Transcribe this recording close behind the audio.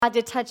God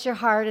to touch your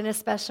heart in a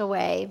special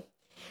way.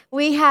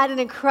 We had an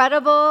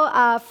incredible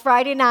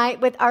Friday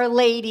night with our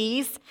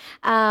ladies.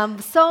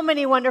 So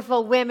many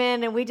wonderful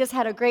women, and we just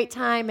had a great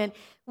time. And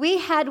we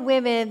had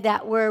women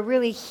that were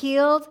really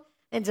healed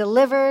and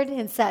delivered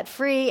and set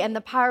free, and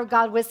the power of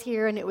God was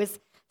here, and it was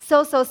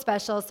so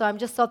special. So I'm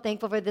just so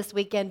thankful for this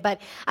weekend. But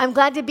I'm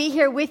glad to be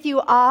here with you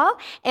all,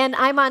 and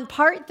I'm on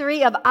part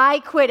 3 of I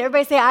Quit.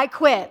 Everybody say, I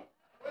quit.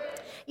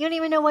 You don't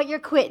even know what you're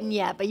quitting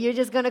yet, but you're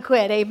just going to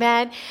quit,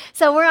 amen?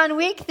 So we're on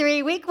week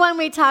 3. Week 1,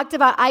 we talked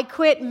about I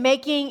quit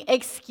making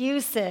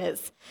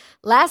excuses.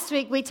 Last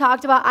week, we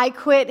talked about I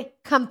quit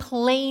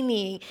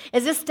complaining.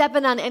 Is this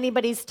stepping on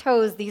anybody's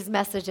toes, these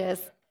messages?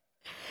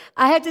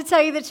 I have to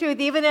tell you the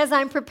truth, even as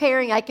I'm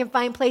preparing, I can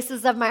find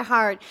places of my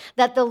heart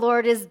that the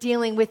Lord is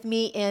dealing with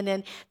me in.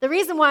 And the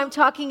reason why I'm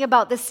talking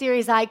about this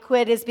series, I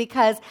Quit, is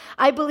because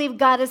I believe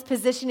God is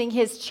positioning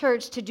His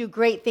church to do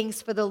great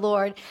things for the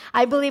Lord.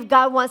 I believe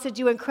God wants to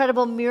do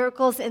incredible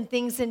miracles and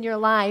things in your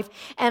life.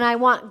 And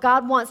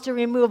God wants to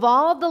remove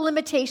all of the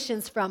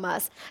limitations from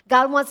us.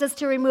 God wants us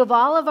to remove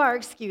all of our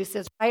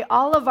excuses, right?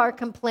 All of our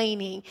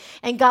complaining.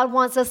 And God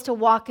wants us to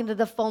walk into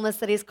the fullness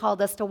that He's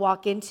called us to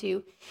walk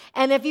into.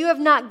 And if you have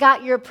not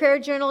got your prayer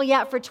journal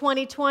yet for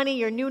 2020,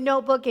 your new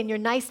notebook and your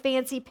nice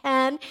fancy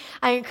pen,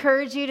 I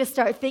encourage you to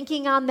start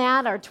thinking on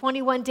that. Our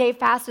 21-day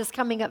fast is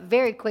coming up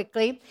very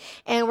quickly,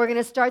 and we're going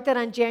to start that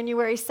on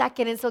January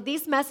 2nd. And so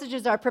these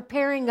messages are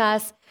preparing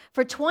us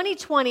for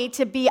 2020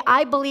 to be,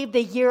 I believe,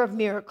 the year of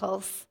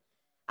miracles.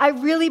 I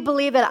really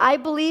believe that. I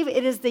believe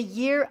it is the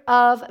year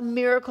of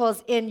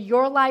miracles in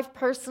your life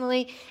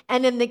personally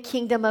and in the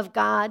kingdom of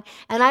God.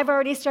 And I've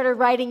already started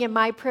writing in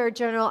my prayer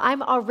journal.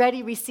 I'm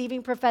already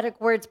receiving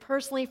prophetic words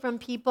personally from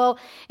people.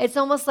 It's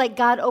almost like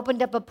God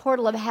opened up a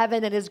portal of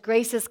heaven and His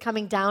grace is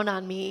coming down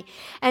on me.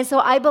 And so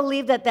I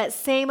believe that that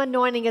same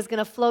anointing is going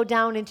to flow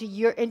down into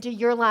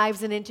your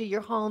lives and into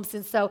your homes.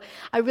 And so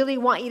I really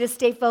want you to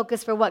stay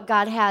focused for what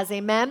God has.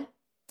 Amen.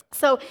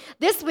 So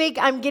this week,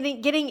 I'm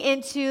getting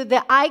into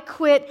the I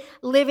Quit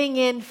Living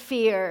in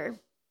Fear.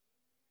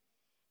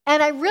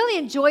 And I really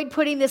enjoyed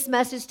putting this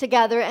message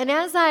together. And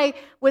as I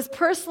was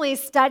personally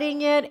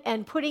studying it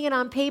and putting it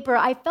on paper,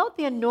 I felt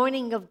the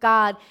anointing of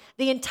God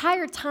the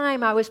entire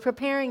time I was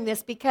preparing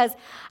this, because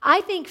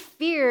I think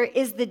fear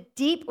is the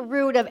deep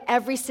root of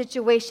every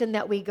situation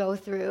that we go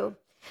through.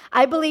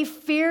 I believe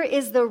fear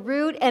is the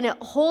root, and it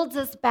holds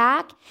us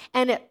back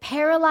and it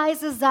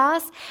paralyzes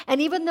us. And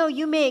even though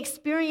you may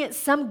experience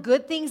some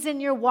good things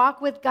in your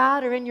walk with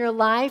God or in your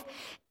life,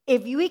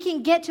 if we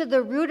can get to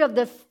the root of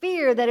the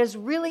fear that is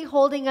really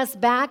holding us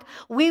back,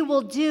 we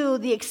will do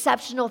the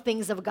exceptional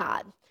things of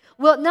God.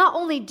 We'll not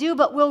only do,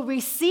 but we'll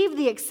receive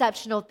the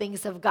exceptional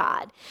things of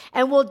God.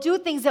 And we'll do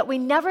things that we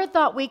never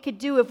thought we could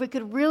do if we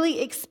could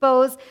really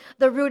expose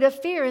the root of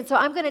fear. And so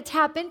I'm going to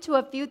tap into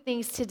a few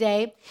things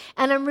today.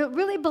 And I'm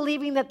really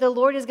believing that the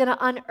Lord is going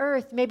to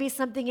unearth maybe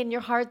something in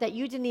your heart that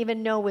you didn't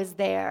even know was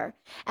there.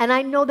 And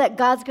I know that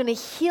God's going to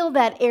heal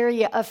that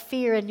area of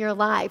fear in your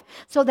life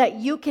so that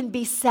you can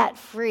be set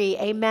free.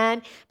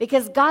 Amen?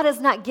 Because God has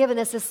not given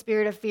us a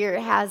spirit of fear,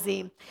 has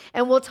He?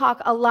 And we'll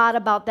talk a lot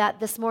about that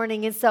this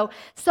morning. And so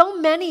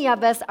many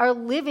of us are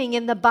living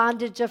in the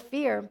bondage of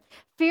fear.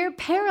 Fear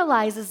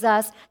paralyzes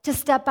us to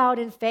step out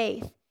in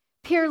faith.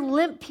 Fear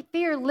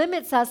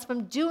limits us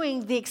from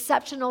doing the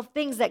exceptional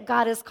things that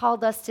God has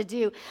called us to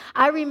do.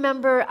 I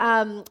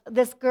remember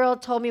this girl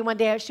told me one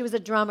day, she was a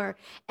drummer,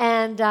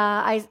 and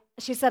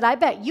she said, "I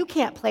bet you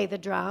can't play the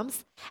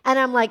drums." And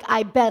I'm like,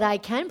 "I bet I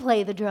can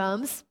play the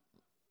drums."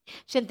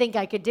 She didn't think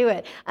I could do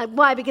it.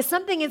 Why? Because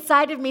something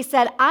inside of me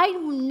said,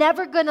 I'm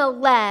never going to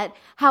let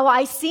how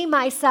I see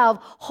myself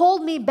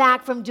hold me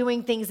back from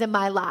doing things in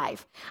my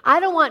life. I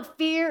don't want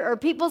fear or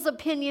people's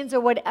opinions or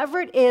whatever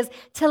it is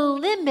to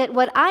limit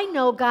what I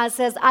know God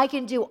says I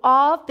can do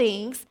all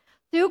things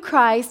through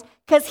Christ,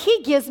 because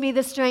He gives me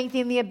the strength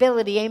and the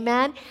ability.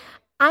 Amen?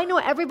 I know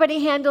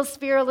everybody handles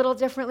fear a little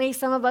differently.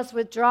 Some of us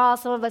withdraw,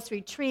 some of us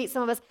retreat,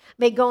 some of us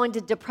may go into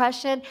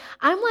depression.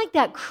 I'm like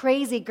that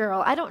crazy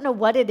girl. I don't know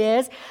what it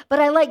is, but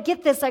I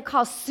get this, I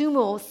call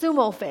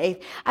sumo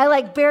faith.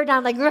 I bear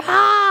down,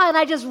 and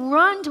I just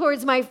run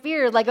towards my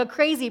fear like a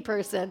crazy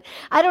person.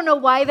 I don't know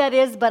why that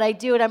is, but I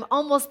do it. I'm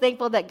almost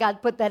thankful that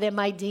God put that in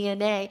my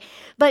DNA.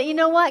 But you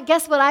know what?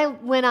 Guess what I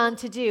went on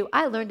to do?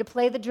 I learned to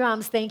play the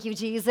drums, thank you,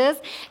 Jesus.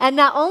 And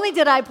not only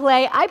did I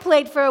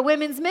played for a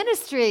women's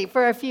ministry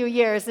for a few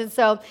years. And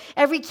so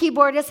every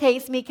keyboardist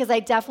hates me because I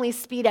definitely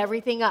speed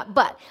everything up.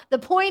 But the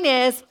point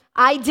is,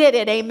 I did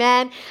it,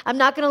 amen? I'm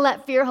not going to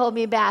let fear hold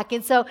me back.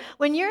 And so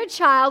when you're a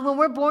child, when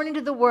we're born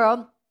into the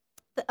world,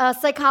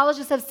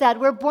 psychologists have said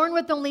we're born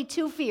with only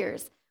 2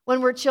 fears when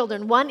we're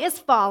children. One is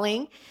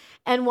falling,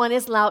 and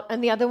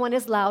the other one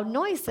is loud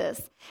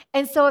noises.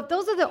 And so if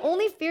those are the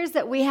only fears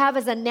that we have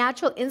as a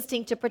natural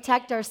instinct to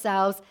protect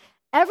ourselves,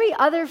 every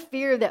other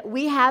fear that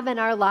we have in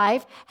our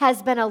life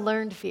has been a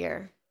learned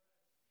fear.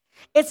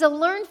 It's a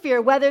learned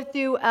fear, whether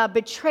through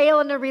betrayal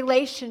in a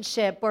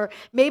relationship, or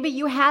maybe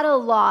you had a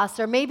loss,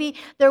 or maybe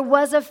there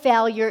was a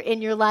failure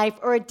in your life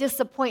or a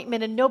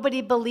disappointment and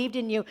nobody believed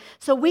in you.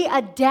 So we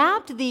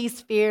adapt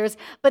these fears,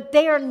 but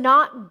they are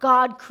not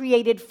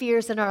God-created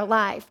fears in our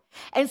life.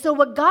 And so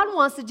what God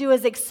wants to do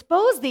is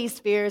expose these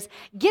fears,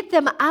 get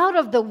them out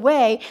of the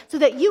way so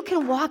that you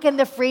can walk in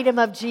the freedom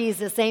of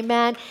Jesus.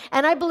 Amen.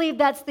 And I believe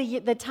that's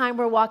the time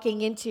we're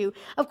walking into.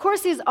 Of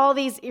course, all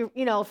these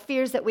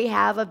fears that we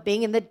have of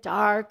being in the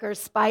dark or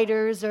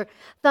spiders or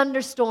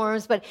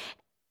thunderstorms, but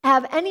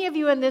have any of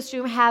you in this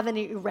room have an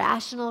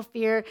irrational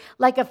fear,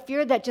 like a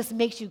fear that just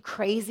makes you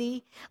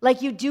crazy?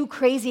 Like you do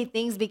crazy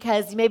things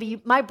because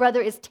my brother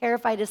is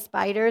terrified of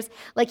spiders.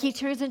 Like he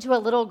turns into a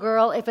little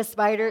girl if a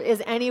spider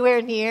is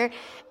anywhere near.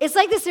 It's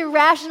like this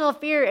irrational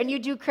fear and you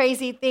do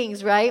crazy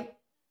things, right?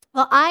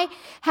 Well, I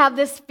have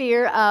this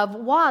fear of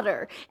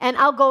water, and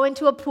I'll go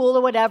into a pool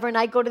or whatever, and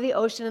I go to the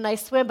ocean and I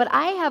swim, but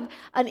I have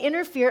an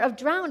inner fear of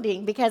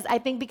drowning because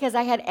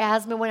I had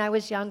asthma when I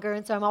was younger,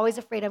 and so I'm always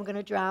afraid I'm going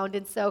to drown.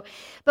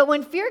 But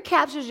when fear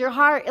captures your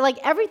heart, like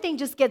everything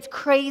just gets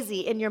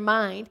crazy in your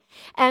mind.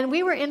 And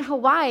we were in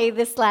Hawaii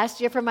this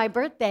last year for my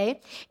birthday,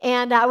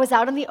 and I was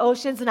out in the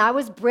oceans, and I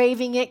was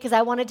braving it because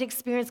I wanted to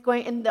experience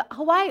going, and the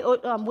Hawaii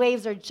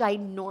waves are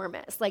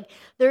ginormous. Like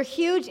they're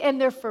huge and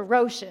they're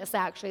ferocious,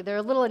 actually. They're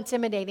a little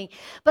intimidating.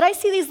 But I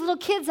see these little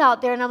kids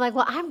out there, and I'm like,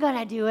 well, I'm going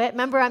to do it.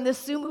 Remember, I'm the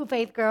Sumu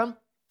faith girl.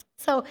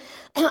 So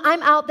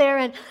I'm out there,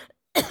 and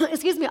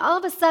excuse me, all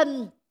of a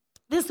sudden,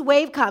 this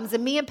wave comes,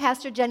 and me and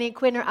Pastor Jenny and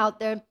Quinn are out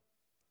there.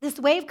 This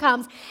wave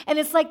comes, and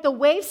it's like the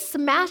wave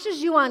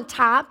smashes you on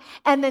top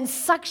and then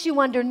sucks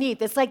you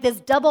underneath. It's like this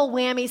double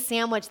whammy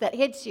sandwich that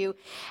hits you.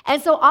 And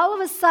so all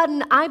of a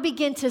sudden, I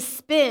begin to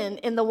spin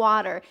in the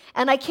water.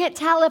 And I can't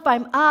tell if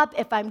I'm up,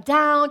 if I'm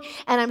down,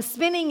 and I'm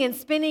spinning,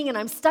 and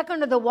I'm stuck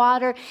under the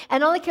water.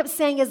 And all I kept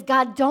saying is,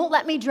 God, don't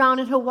let me drown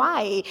in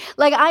Hawaii.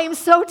 Like, I am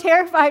so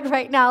terrified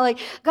right now. Like,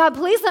 God,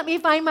 please let me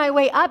find my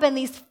way up. And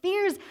these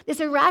fears, this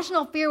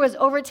irrational fear was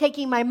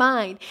overtaking my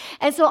mind.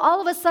 And so all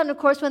of a sudden, of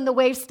course, when the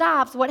wave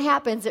stops, what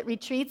happens? It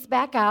retreats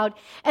back out,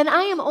 and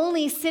I am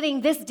only sitting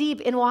this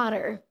deep in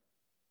water.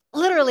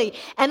 Literally,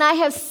 and I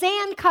have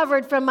sand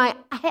covered from like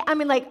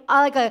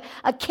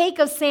a cake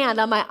of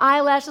sand on my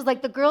eyelashes.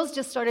 Like the girls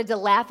just started to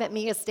laugh at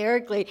me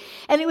hysterically.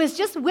 And it was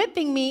just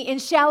whipping me in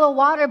shallow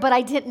water, but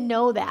I didn't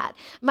know that.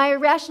 My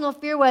irrational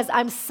fear was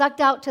I'm sucked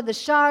out to the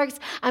sharks.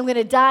 I'm going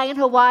to die in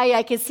Hawaii.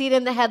 I can see it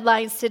in the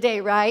headlines today,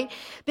 right?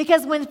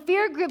 Because when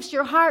fear grips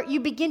your heart, you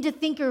begin to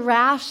think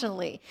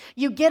irrationally.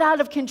 You get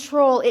out of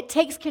control. It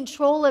takes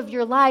control of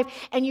your life,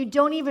 and you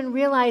don't even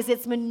realize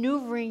it's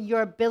maneuvering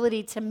your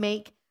ability to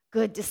make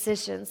good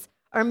decisions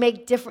or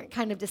make different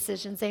kind of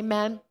decisions.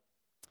 Amen.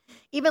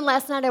 Even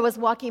last night I was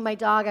walking my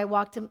dog. I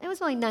walked him. It was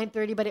only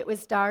 9:30, but it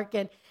was dark.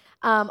 And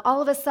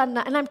all of a sudden,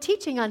 and I'm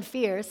teaching on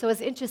fear, so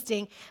it's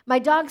interesting. My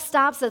dog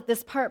stops at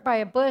this part by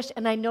a bush,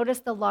 and I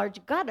noticed the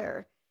large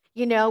gutter,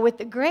 with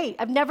the grate.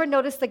 I've never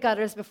noticed the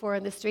gutters before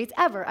in the streets,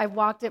 ever. I've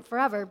walked it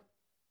forever.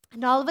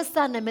 And all of a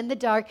sudden, I'm in the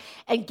dark,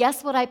 and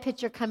guess what I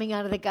picture coming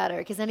out of the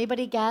gutter? Can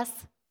anybody guess?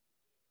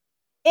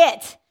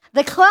 It.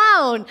 The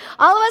clown.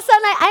 All of a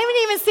sudden, I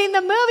haven't even seen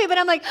the movie, but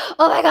I'm like,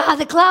 oh my God,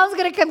 the clown's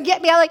going to come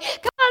get me. I'm like,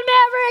 come on,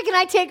 Maverick. And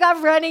I take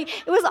off running.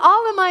 It was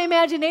all in my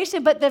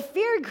imagination, but the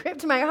fear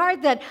gripped my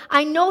heart that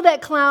I know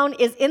that clown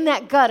is in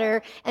that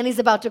gutter and he's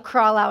about to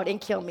crawl out and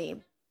kill me.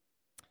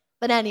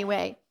 But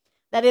anyway,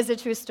 that is a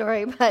true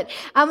story. But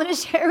I'm going to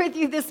share with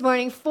you this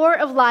morning 4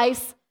 of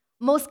life's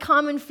most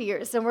common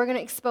fears, and we're going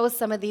to expose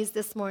some of these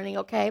this morning,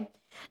 okay?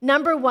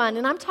 Number 1,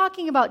 and I'm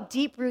talking about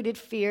deep-rooted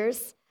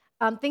fears,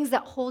 things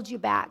that hold you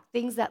back,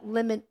 things that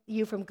limit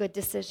you from good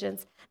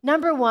decisions.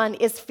 Number 1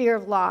 is fear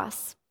of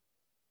loss,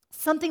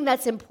 something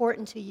that's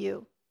important to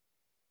you.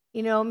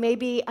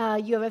 Maybe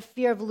you have a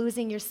fear of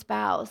losing your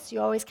spouse.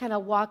 You always kind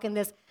of walk in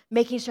this,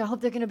 making sure, I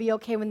hope they're going to be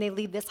okay when they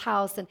leave this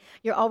house, and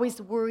you're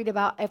always worried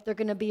about if they're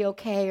going to be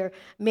okay, or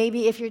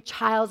maybe if your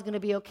child's going to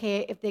be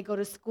okay if they go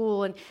to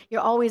school, and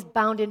you're always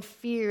bound in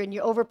fear, and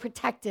you're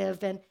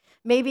overprotective, and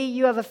maybe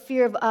you have a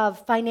fear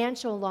of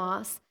financial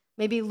loss.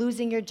 Maybe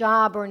losing your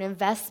job or an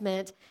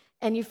investment,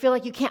 and you feel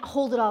like you can't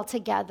hold it all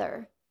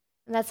together.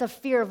 And that's a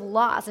fear of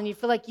loss, and you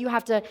feel like you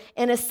have to,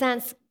 in a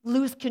sense,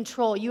 lose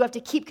control. You have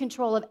to keep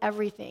control of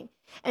everything.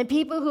 And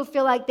people who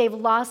feel like they've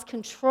lost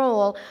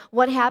control,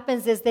 what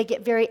happens is they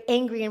get very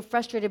angry and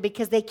frustrated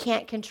because they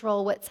can't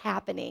control what's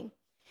happening.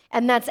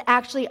 And that's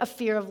actually a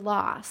fear of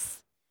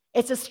loss.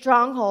 It's a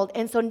stronghold,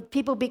 and so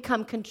people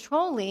become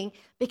controlling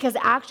because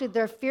actually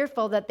they're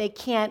fearful that they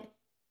can't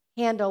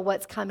handle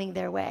what's coming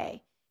their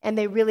way. And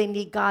they really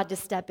need God to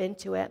step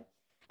into it.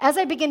 As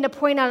I begin to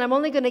point out, I'm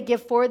only going to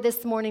give 4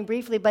 this morning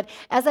briefly, but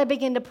as I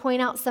begin to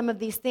point out some of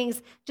these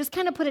things, just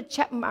kind of put a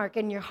check mark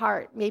in your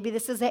heart. Maybe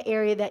this is an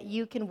area that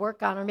you can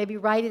work on, or maybe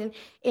write it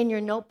in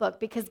your notebook,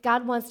 because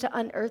God wants to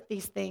unearth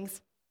these things.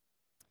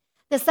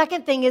 The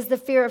second thing is the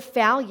fear of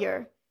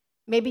failure.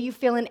 Maybe you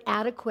feel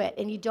inadequate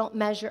and you don't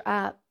measure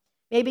up.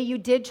 Maybe you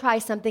did try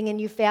something and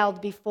you failed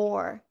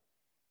before.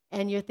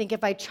 And you think,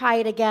 if I try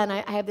it again,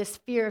 I have this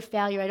fear of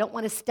failure. I don't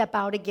want to step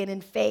out again in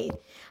faith.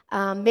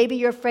 Maybe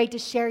you're afraid to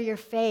share your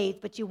faith,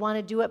 but you want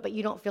to do it, but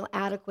you don't feel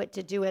adequate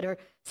to do it. Or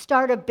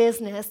start a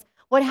business.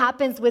 What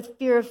happens with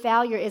fear of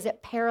failure is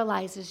it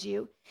paralyzes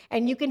you.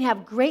 And you can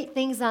have great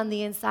things on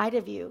the inside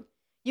of you.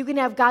 You can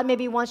have, God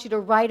maybe wants you to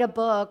write a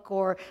book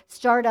or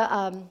start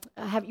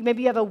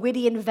maybe you have a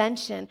witty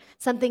invention,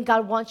 something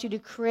God wants you to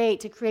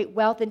create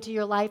wealth into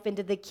your life,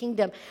 into the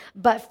kingdom.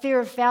 But fear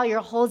of failure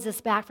holds us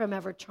back from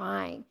ever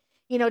trying.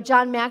 You know,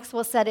 John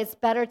Maxwell said it's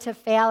better to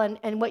fail,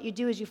 and what you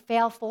do is you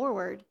fail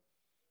forward.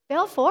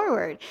 Fail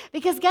forward.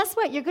 Because guess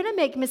what? You're going to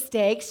make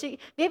mistakes.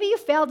 Maybe you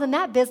failed in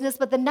that business,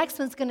 but the next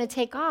one's going to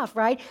take off,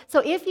 right? So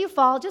if you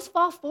fall, just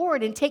fall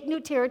forward and take new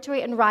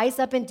territory and rise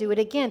up and do it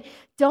again.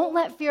 Don't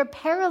let fear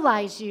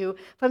paralyze you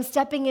from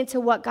stepping into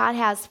what God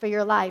has for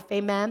your life.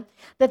 Amen?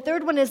 The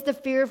third one is the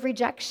fear of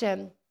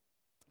rejection.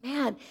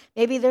 Man,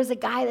 maybe there's a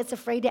guy that's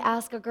afraid to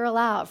ask a girl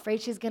out,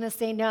 afraid she's going to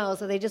say no,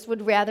 so they just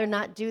would rather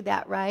not do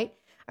that, right?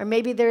 Or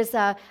maybe there's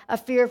a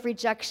fear of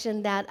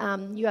rejection that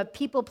you have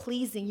people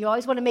pleasing. You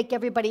always want to make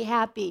everybody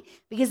happy,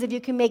 because if you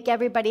can make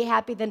everybody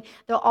happy, then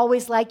they'll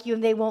always like you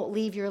and they won't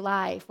leave your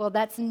life. Well,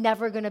 that's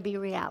never going to be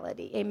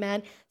reality.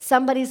 Amen?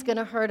 Somebody's going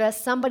to hurt us.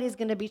 Somebody's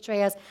going to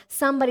betray us.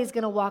 Somebody's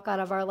going to walk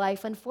out of our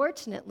life,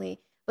 unfortunately.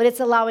 But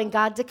it's allowing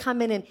God to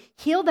come in and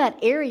heal that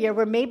area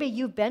where maybe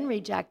you've been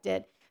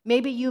rejected.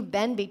 Maybe you've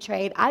been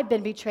betrayed. I've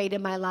been betrayed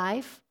in my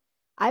life.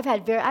 I've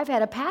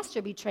had a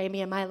pastor betray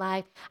me in my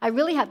life. I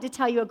really have to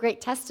tell you a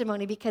great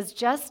testimony, because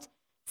just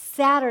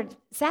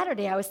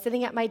Saturday I was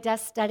sitting at my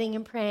desk studying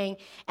and praying,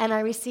 and I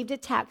received a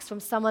text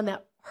from someone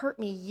that hurt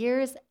me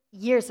years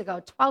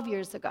ago, 12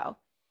 years ago.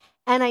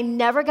 And I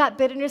never got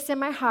bitterness in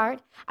my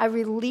heart. I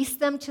released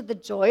them to the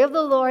joy of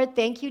the Lord.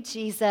 Thank you,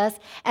 Jesus.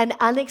 And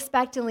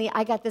unexpectedly,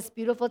 I got this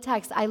beautiful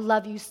text. I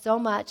love you so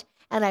much,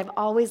 and I've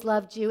always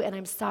loved you, and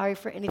I'm sorry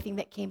for anything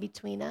that came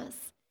between us.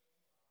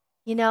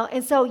 You know,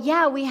 and so,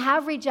 yeah, we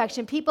have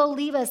rejection. People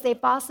leave us. They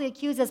falsely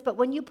accuse us. But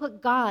when you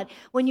put God,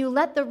 when you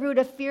let the root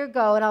of fear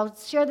go, and I'll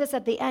share this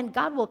at the end,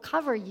 God will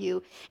cover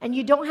you. And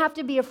you don't have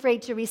to be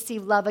afraid to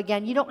receive love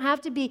again. You don't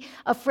have to be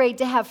afraid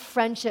to have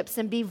friendships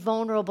and be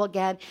vulnerable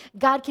again.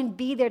 God can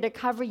be there to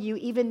cover you,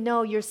 even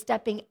though you're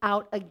stepping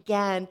out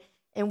again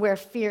and where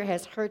fear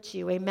has hurt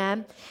you.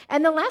 Amen?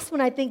 And the last one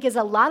I think is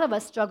a lot of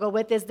us struggle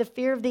with is the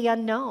fear of the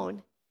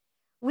unknown.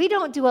 We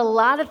don't do a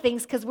lot of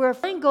things because we're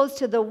afraid it goes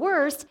to the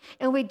worst,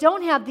 and we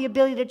don't have the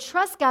ability to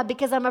trust God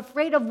because I'm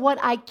afraid of what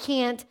I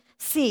can't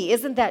see.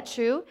 Isn't that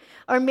true?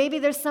 Or maybe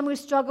there's some who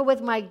struggle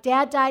with, my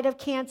dad died of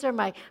cancer,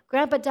 my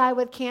grandpa died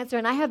with cancer,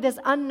 and I have this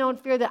unknown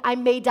fear that I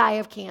may die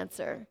of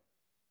cancer,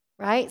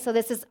 right? So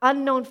this is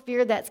unknown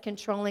fear that's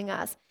controlling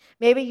us.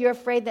 Maybe you're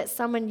afraid that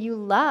someone you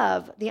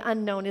love, the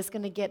unknown, is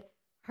going to get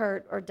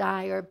hurt or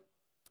die. Or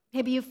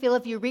maybe you feel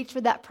if you reach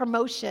for that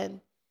promotion,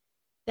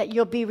 that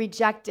you'll be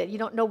rejected. You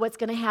don't know what's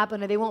going to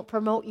happen, or they won't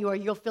promote you, or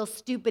you'll feel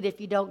stupid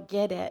if you don't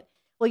get it.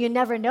 Well, you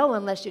never know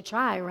unless you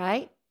try,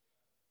 right?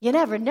 You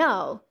never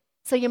know.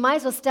 So you might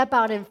as well step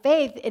out in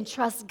faith and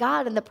trust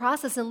God in the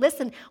process. And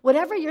listen,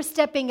 whatever you're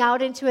stepping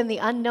out into in the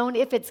unknown,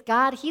 if it's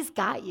God, He's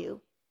got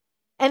you.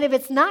 And if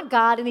it's not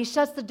God and He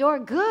shuts the door,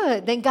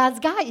 good, then God's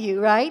got you,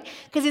 right?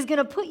 Because He's going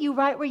to put you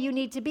right where you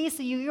need to be,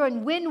 so you're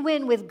in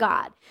win-win with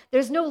God.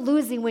 There's no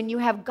losing when you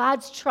have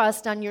God's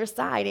trust on your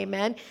side,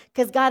 amen?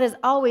 Because God is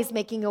always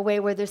making a way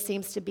where there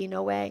seems to be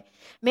no way.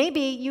 Maybe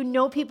you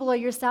know people or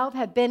yourself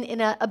have been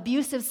in an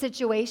abusive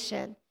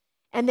situation,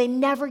 and they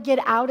never get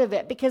out of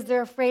it because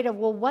they're afraid of,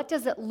 well, what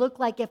does it look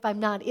like if I'm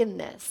not in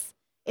this?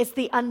 It's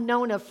the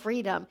unknown of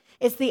freedom.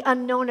 It's the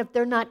unknown if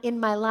they're not in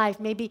my life.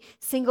 Maybe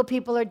single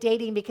people are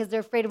dating because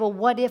they're afraid of, well,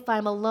 what if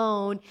I'm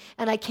alone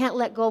and I can't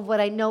let go of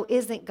what I know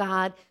isn't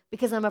God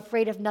because I'm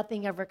afraid if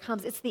nothing ever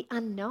comes. It's the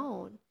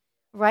unknown,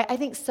 right? I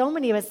think so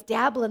many of us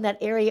dabble in that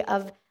area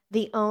of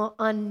the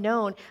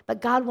unknown, but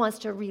God wants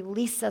to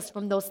release us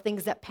from those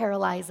things that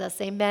paralyze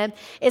us, amen?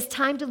 It's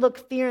time to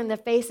look fear in the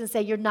face and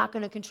say, you're not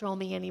going to control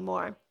me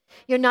anymore.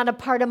 You're not a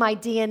part of my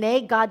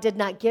DNA. God did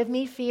not give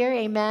me fear,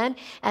 amen?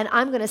 And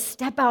I'm going to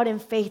step out in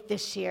faith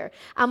this year.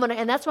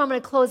 And that's why I'm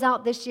going to close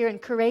out this year in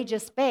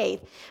courageous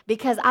faith,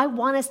 because I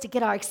want us to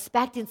get our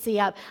expectancy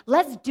up.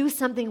 Let's do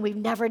something we've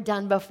never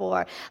done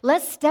before.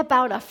 Let's step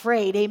out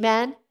afraid,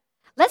 amen?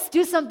 Let's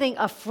do something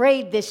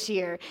afraid this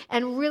year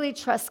and really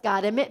trust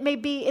God. And it may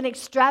be an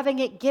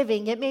extravagant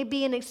giving. It may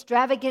be an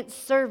extravagant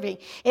serving.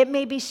 It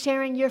may be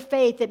sharing your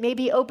faith. It may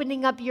be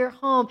opening up your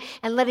home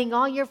and letting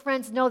all your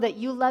friends know that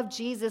you love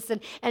Jesus,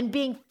 and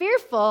being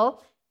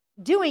fearful,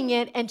 doing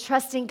it, and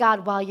trusting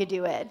God while you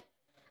do it.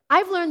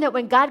 I've learned that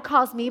when God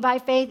calls me by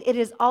faith, it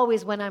is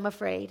always when I'm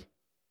afraid.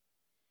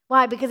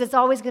 Why? Because it's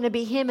always going to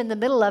be Him in the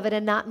middle of it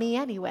and not me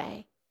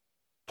anyway.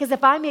 Because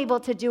if I'm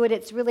able to do it,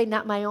 it's really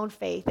not my own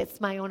faith,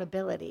 it's my own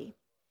ability.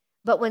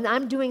 But when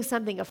I'm doing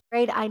something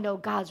afraid, I know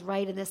God's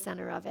right in the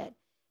center of it.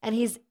 And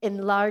He's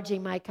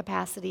enlarging my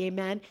capacity,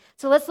 amen?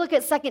 So let's look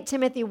at 2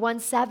 Timothy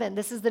 1:7.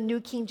 This is the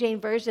New King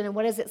James Version, and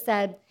what does it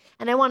say?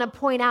 And I want to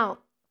point out,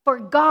 for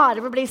God,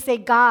 everybody say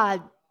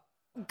God.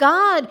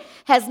 God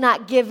has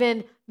not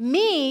given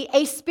me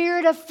a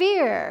spirit of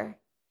fear.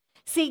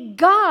 See,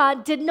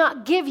 God did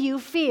not give you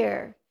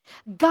fear.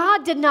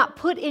 God did not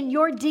put in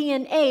your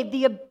DNA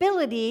the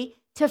ability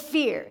to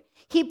fear.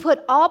 He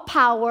put all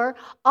power,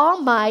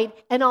 all might,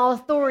 and all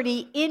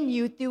authority in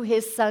you through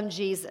his son,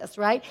 Jesus,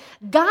 right?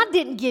 God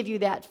didn't give you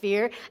that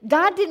fear.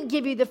 God didn't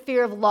give you the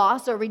fear of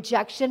loss or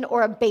rejection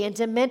or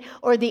abandonment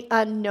or the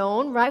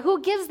unknown, right?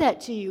 Who gives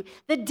that to you?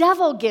 The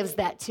devil gives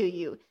that to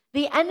you.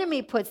 The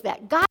enemy puts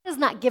that. God has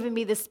not given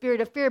me the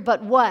spirit of fear,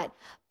 but what?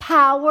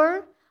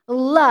 Power,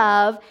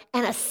 love,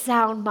 and a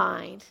sound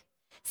mind.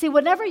 See,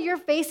 whenever you're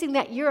facing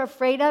that you're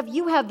afraid of,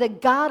 you have the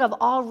God of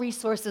all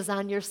resources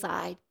on your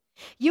side.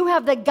 You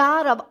have the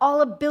God of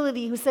all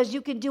ability who says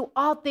you can do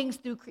all things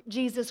through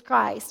Jesus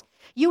Christ.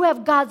 You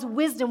have God's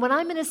wisdom. When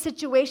I'm in a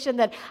situation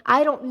that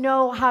I don't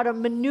know how to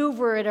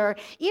maneuver it, or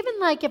even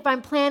like if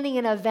I'm planning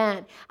an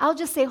event, I'll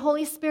just say,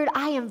 Holy Spirit,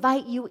 I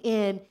invite you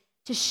in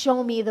to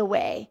show me the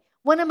way.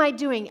 What am I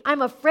doing?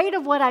 I'm afraid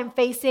of what I'm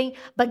facing,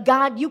 but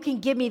God, you can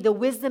give me the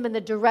wisdom and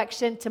the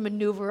direction to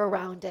maneuver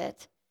around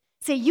it.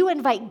 See, you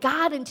invite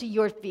God into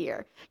your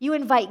fear. You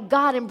invite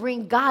God and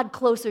bring God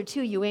closer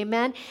to you,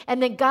 amen?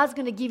 And then God's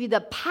going to give you the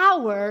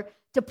power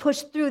to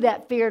push through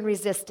that fear and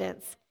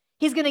resistance.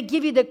 He's going to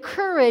give you the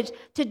courage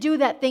to do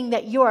that thing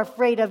that you're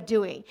afraid of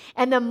doing.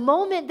 And the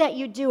moment that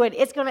you do it,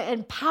 it's going to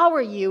empower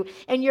you,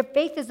 and your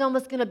faith is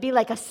almost going to be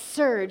like a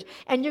surge.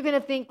 And you're going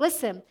to think,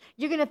 listen,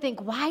 you're going to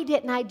think, why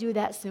didn't I do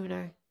that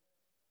sooner?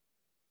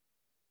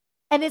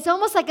 And it's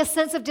almost like a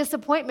sense of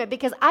disappointment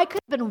because I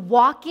could have been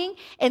walking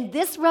in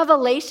this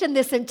revelation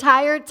this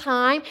entire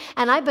time,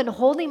 and I've been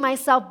holding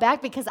myself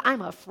back because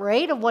I'm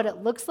afraid of what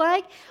it looks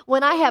like.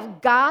 When I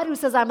have God who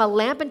says, I'm a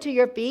lamp unto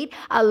your feet,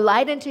 a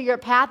light unto your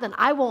path, and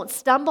I won't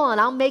stumble, and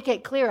I'll make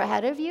it clear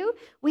ahead of you.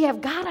 We have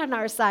God on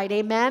our side,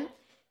 amen?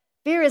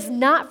 Fear is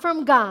not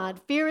from God.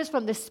 Fear is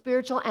from the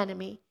spiritual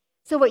enemy.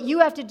 So what you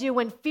have to do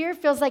when fear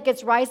feels like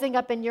it's rising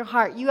up in your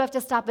heart, you have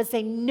to stop and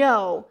say,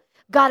 no.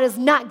 God has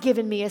not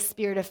given me a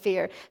spirit of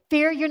fear.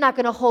 Fear, you're not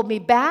going to hold me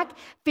back.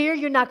 Fear,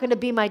 you're not going to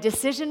be my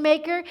decision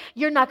maker.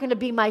 You're not going to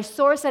be my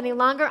source any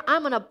longer.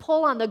 I'm going to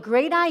pull on the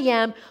great I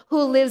am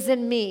who lives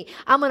in me.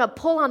 I'm going to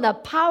pull on the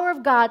power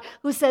of God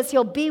who says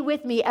he'll be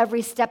with me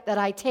every step that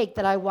I take,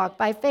 that I walk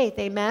by faith.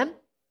 Amen?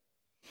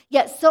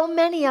 Yet so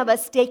many of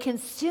us stay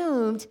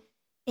consumed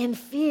in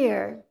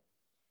fear.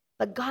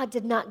 But God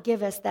did not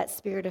give us that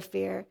spirit of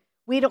fear.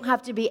 We don't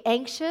have to be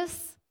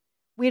anxious.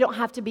 We don't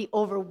have to be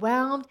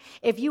overwhelmed.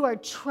 If you are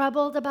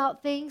troubled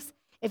about things,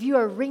 if you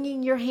are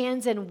wringing your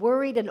hands and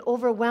worried and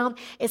overwhelmed,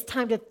 it's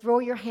time to throw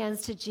your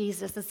hands to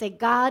Jesus and say,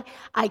 God,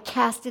 I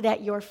cast it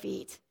at your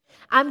feet.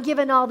 I'm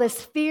given all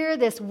this fear,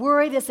 this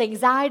worry, this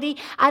anxiety.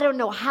 I don't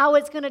know how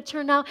it's going to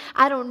turn out.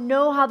 I don't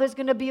know how there's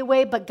going to be a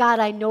way, but God,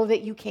 I know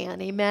that you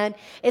can. Amen.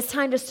 It's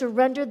time to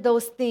surrender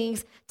those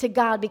things to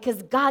God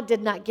because God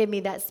did not give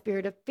me that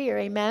spirit of fear.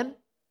 Amen.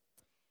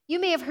 You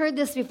may have heard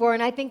this before,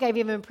 and I think I've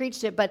even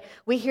preached it, but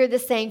we hear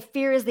this saying,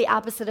 fear is the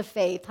opposite of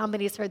faith. How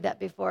many has heard that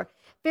before?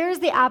 Fear is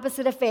the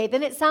opposite of faith,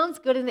 and it sounds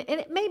good, and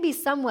it may be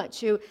somewhat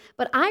true,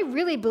 but I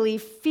really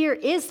believe fear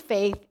is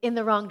faith in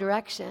the wrong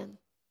direction.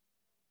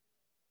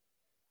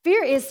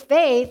 Fear is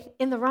faith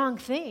in the wrong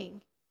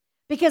thing.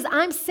 Because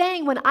I'm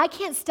saying when I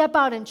can't step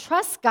out and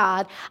trust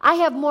God, I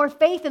have more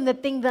faith in the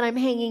thing that I'm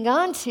hanging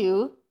on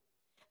to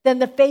than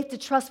the faith to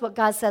trust what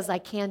God says I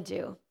can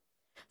do.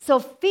 So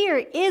fear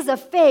is a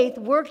faith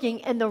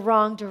working in the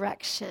wrong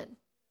direction.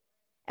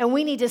 And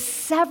we need to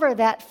sever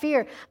that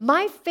fear.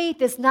 My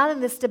faith is not in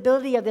the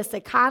stability of this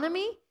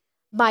economy.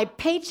 My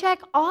paycheck,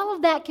 all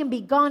of that can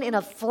be gone in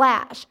a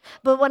flash.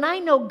 But when I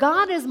know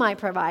God is my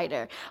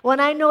provider,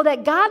 when I know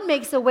that God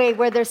makes a way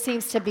where there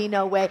seems to be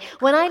no way,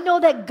 when I know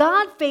that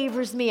God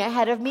favors me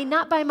ahead of me,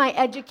 not by my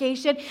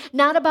education,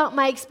 not about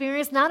my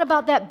experience, not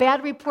about that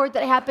bad report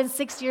that happened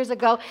 6 years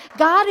ago,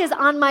 God is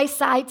on my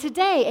side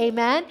today,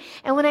 amen?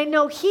 And when I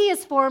know He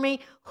is for me,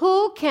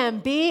 who can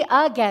be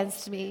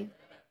against me?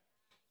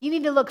 You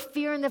need to look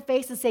fear in the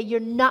face and say,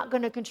 you're not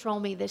going to control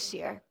me this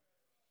year.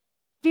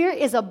 Fear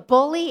is a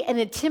bully and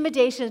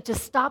intimidation to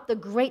stop the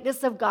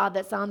greatness of God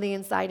that's on the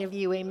inside of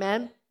you,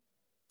 amen?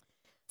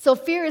 So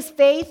fear is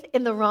faith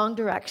in the wrong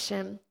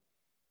direction.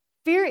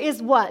 Fear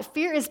is what?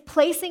 Fear is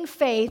placing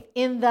faith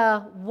in the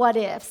what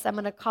ifs. I'm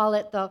going to call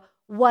it the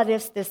what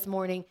ifs this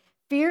morning.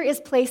 Fear is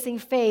placing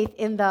faith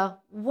in the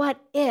what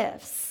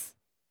ifs.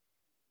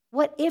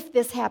 What if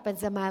this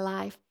happens in my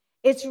life?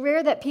 It's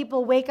rare that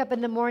people wake up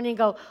in the morning and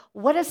go,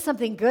 what if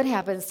something good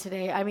happens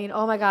today? I mean,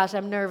 oh my gosh,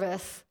 I'm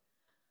nervous.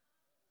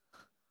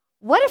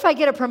 What if I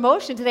get a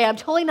promotion today? I'm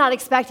totally not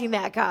expecting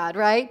that, God,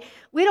 right?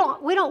 We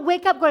don't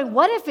wake up going,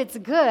 what if it's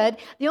good?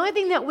 The only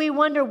thing that we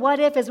wonder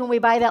what if is when we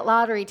buy that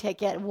lottery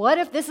ticket. What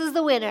if this is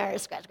the winner?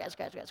 Scratch, scratch,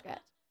 scratch, scratch,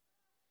 scratch.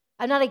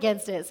 I'm not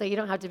against it, so you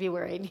don't have to be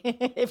worried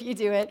if you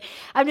do it.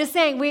 I'm just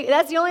saying,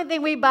 that's the only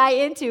thing we buy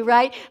into,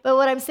 right? But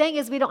what I'm saying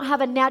is we don't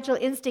have a natural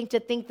instinct to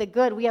think the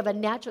good. We have a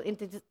natural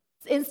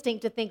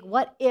instinct to think,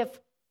 what if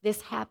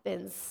this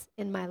happens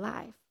in my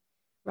life?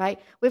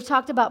 Right? We've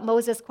talked about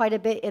Moses quite a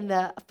bit in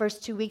the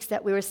first 2 weeks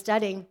that we were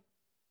studying.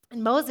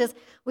 And Moses,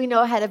 we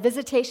know, had a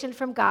visitation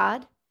from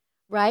God,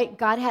 right?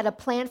 God had a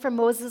plan for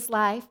Moses'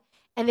 life.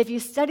 And if you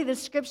study the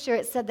scripture,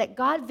 it said that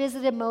God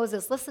visited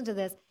Moses, listen to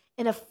this,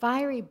 in a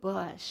fiery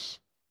bush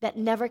that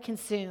never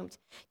consumed.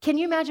 Can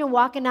you imagine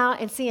walking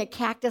out and seeing a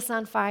cactus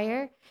on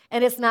fire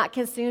and it's not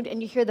consumed,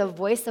 and you hear the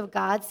voice of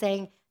God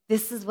saying,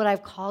 this is what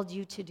I've called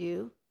you to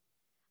do.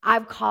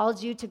 I've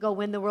called you to go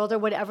win the world, or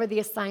whatever the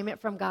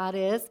assignment from God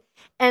is.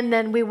 And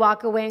then we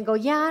walk away and go,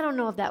 yeah, I don't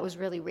know if that was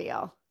really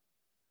real.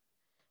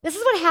 This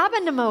is what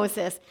happened to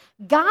Moses.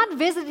 God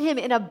visited him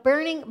in a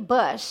burning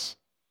bush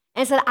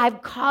and said,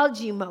 I've called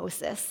you,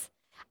 Moses.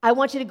 I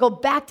want you to go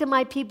back to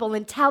my people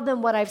and tell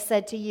them what I've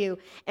said to you.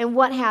 And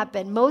what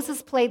happened?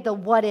 Moses played the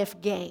what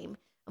if game.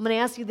 I'm going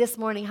to ask you this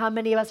morning, how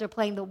many of us are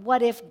playing the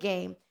what if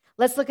game?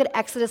 Let's look at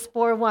Exodus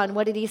 4:1.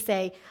 What did he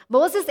say?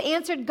 Moses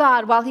answered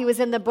God while he was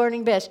in the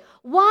burning bush.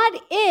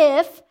 What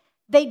if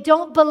they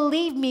don't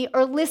believe me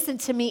or listen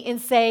to me and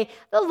say,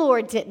 the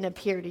Lord didn't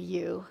appear to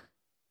you?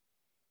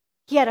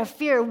 He had a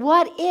fear.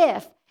 What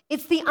if?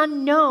 It's the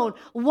unknown.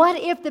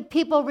 What if the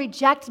people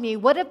reject me?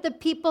 What if the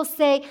people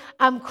say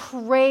I'm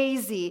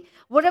crazy?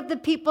 What if the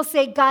people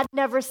say God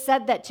never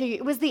said that to you?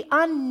 It was the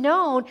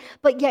unknown,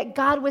 but yet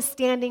God was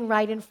standing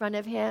right in front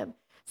of him.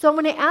 So I'm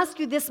going to ask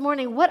you this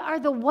morning, what are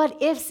the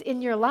what ifs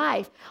in your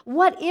life?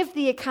 What if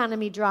the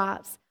economy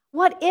drops?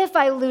 What if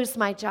I lose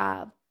my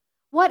job?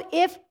 What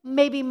if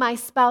maybe my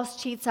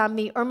spouse cheats on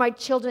me or my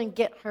children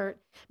get hurt?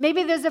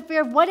 Maybe there's a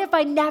fear of what if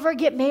I never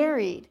get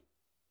married?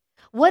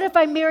 What if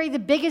I marry the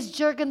biggest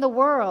jerk in the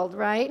world,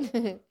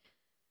 right?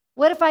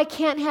 What if I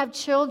can't have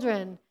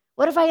children?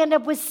 What if I end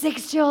up with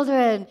 6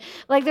 children?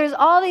 Like there's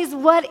all these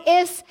what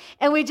ifs,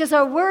 and we just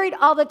are worried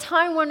all the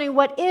time, wondering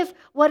what if,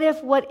 what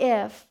if, what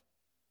if?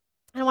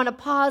 I want to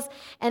pause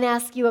and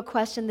ask you a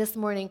question this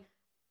morning.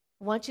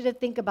 I want you to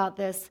think about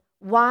this.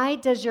 Why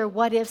does your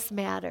what ifs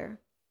matter?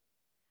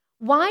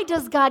 Why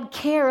does God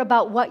care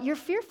about what you're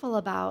fearful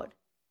about?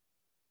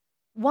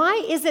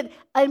 Why is it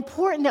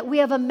important that we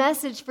have a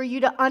message for you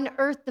to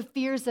unearth the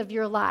fears of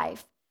your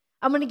life?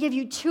 I'm going to give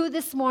you 2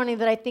 this morning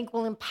that I think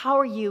will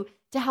empower you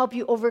to help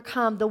you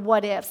overcome the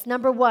what ifs.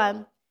 Number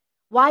 1,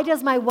 why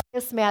does my what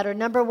ifs matter?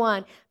 Number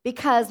 1,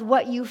 because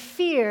what you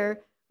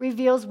fear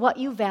reveals what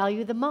you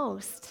value the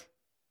most.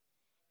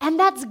 And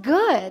that's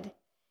good.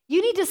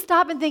 You need to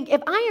stop and think,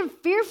 if I am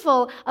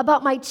fearful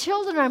about my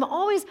children, or I'm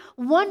always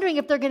wondering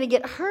if they're going to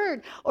get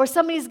hurt, or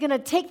somebody's going to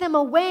take them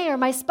away, or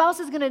my spouse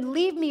is going to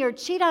leave me or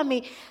cheat on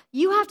me,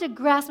 you have to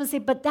grasp and say,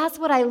 but that's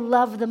what I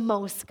love the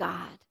most,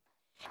 God.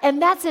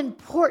 And that's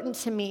important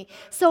to me.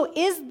 So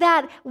is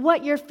that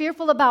what you're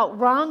fearful about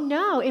wrong?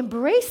 No,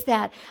 embrace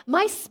that.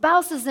 My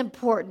spouse is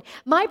important.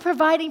 My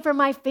providing for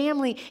my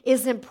family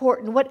is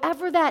important,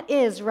 whatever that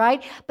is,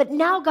 right? But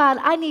now, God,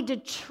 I need to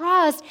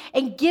trust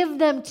and give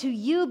them to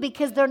you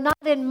because they're not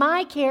in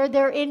my care,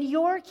 they're in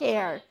your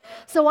care.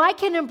 So I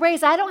can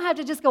embrace, I don't have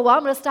to just go, well,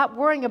 I'm going to stop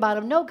worrying about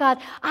them. No, God,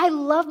 I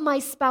love my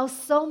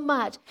spouse so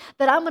much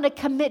that I'm going to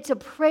commit to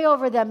pray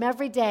over them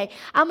every day.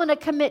 I'm going to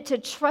commit to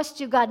trust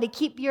you, God, to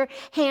keep your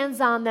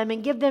hands on them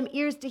and give them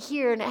ears to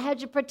hear and a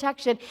hedge of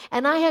protection.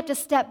 And I have to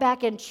step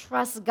back and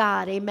trust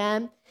God.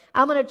 Amen.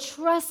 I'm going to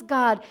trust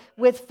God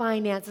with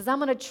finances. I'm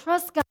going to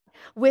trust God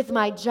with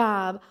my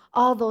job,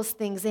 all those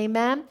things.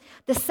 Amen.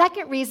 The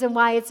second reason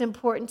why it's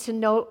important to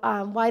know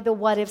why the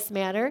what ifs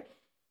matter,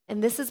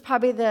 and this is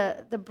probably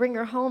the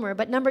bringer homer,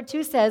 but number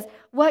 2 says,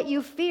 what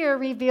you fear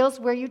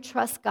reveals where you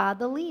trust God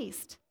the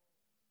least.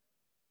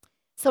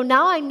 So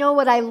now I know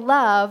what I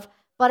love,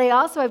 but I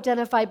also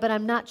identified, but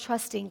I'm not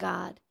trusting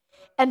God.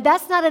 And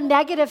that's not a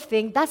negative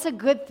thing. That's a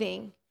good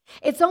thing.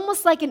 It's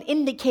almost like an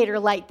indicator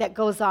light that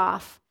goes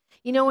off.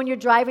 You know, when you're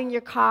driving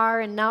your car,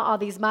 and now all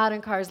these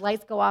modern cars,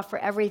 lights go off for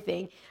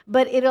everything.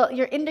 But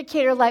your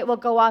indicator light will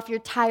go off, your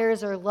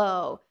tires are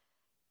low.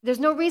 There's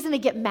no reason to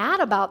get mad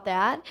about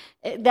that.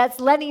 That's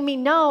letting me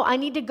know I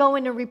need to go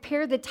in and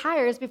repair the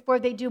tires before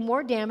they do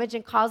more damage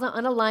and cause an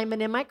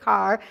unalignment in my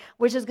car,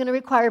 which is going to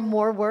require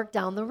more work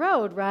down the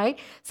road, right?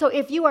 So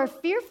if you are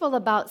fearful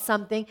about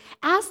something,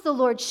 ask the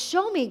Lord,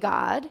 show me,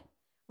 God.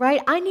 Right?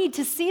 I need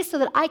to see so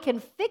that I can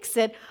fix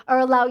it or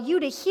allow you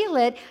to heal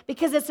it,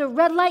 because it's a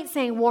red light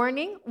saying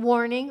warning,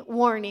 warning,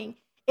 warning.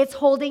 It's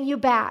holding you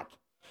back.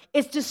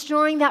 It's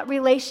destroying that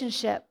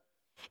relationship.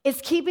 It's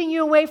keeping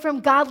you away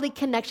from godly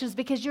connections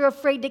because you're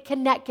afraid to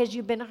connect because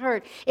you've been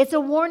hurt. It's a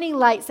warning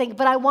light saying,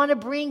 but I want to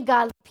bring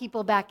godly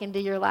people back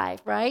into your life,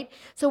 right?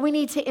 So we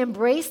need to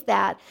embrace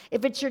that.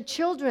 If it's your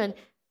children,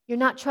 you're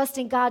not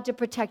trusting God to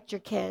protect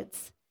your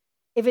kids.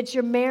 If it's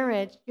your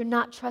marriage, you're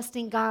not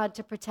trusting God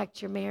to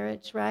protect your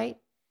marriage, right?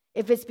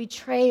 If it's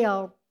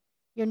betrayal,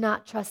 you're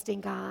not trusting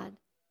God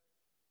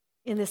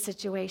in this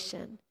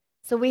situation.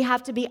 So we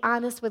have to be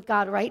honest with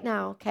God right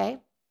now, okay? You're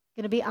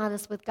going to be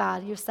honest with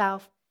God,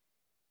 yourself.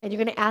 And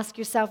you're going to ask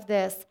yourself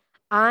this: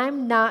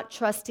 I'm not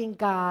trusting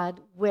God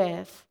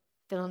with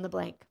fill in the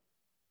blank.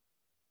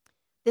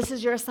 This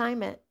is your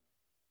assignment.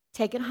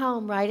 Take it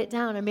home, write it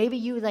down. Or maybe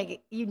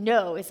you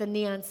know it's a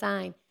neon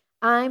sign.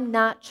 I'm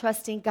not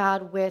trusting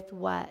God with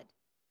what?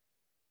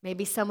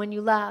 Maybe someone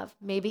you love.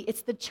 Maybe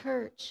it's the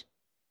church.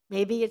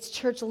 Maybe it's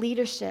church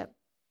leadership.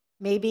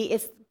 Maybe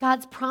it's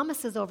God's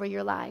promises over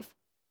your life.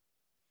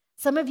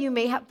 Some of you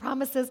may have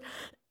promises,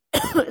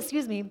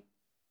 excuse me,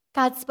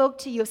 God spoke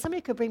to you. If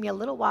somebody could bring me a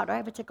little water, I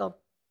have a tickle.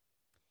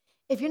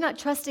 If you're not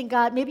trusting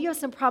God, maybe you have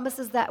some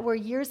promises that were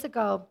years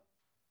ago.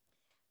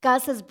 God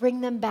says,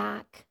 bring them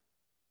back.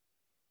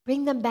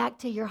 Bring them back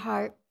to your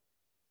heart.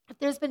 If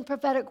there's been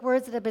prophetic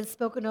words that have been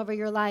spoken over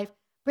your life,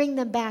 bring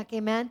them back,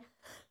 amen?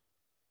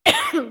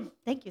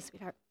 Thank you,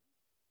 sweetheart.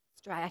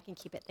 It's dry, I can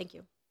keep it, thank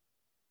you.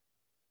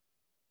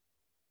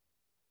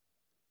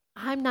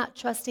 I'm not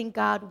trusting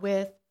God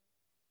with,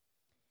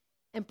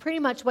 and pretty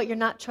much what you're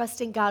not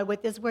trusting God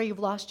with is where you've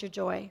lost your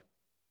joy.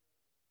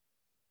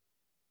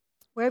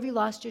 Where have you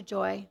lost your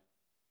joy?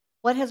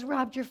 What has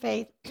robbed your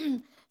faith?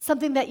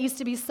 Something that used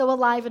to be so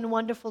alive and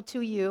wonderful to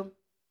you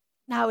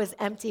now is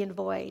empty and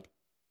void.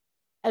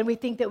 And we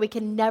think that we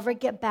can never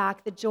get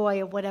back the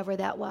joy of whatever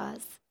that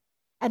was.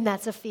 And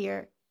that's a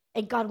fear.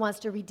 And God wants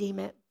to redeem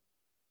it.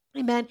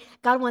 Amen.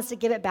 God wants to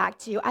give it back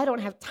to you. I don't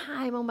have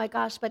time, oh my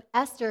gosh, but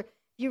Esther,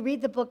 you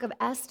read the book of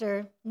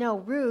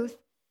Ruth,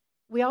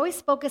 we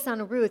always focus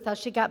on Ruth, how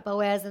she got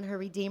Boaz and her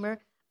Redeemer,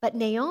 but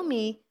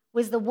Naomi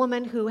was the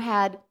woman who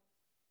had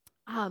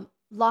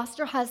lost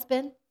her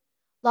husband,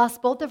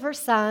 lost both of her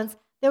sons.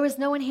 There was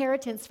no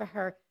inheritance for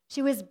her.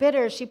 She was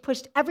bitter. She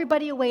pushed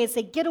everybody away and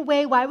said, get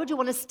away. Why would you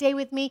want to stay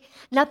with me?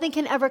 Nothing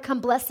can ever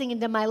come blessing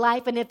into my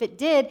life. And if it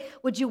did,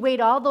 would you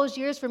wait all those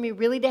years for me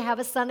really to have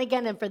a son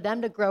again and for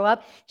them to grow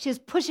up? She was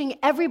pushing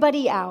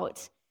everybody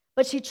out.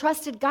 But she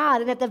trusted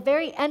God. And at the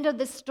very end of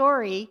the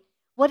story,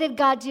 what did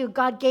God do?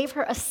 God gave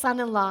her a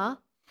son-in-law.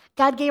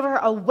 God gave her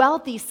a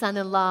wealthy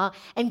son-in-law.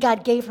 And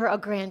God gave her a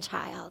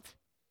grandchild.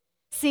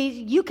 See,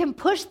 you can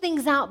push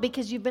things out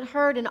because you've been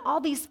hurt and all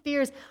these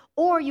fears,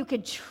 or you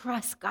could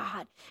trust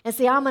God and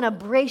say, I'm going to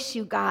embrace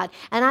you, God.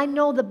 And I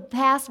know the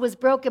past was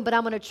broken, but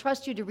I'm going to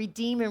trust you to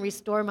redeem and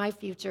restore my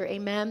future.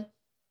 Amen?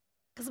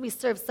 Because we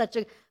serve such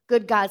a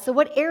good God. So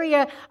what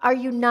area are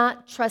you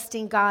not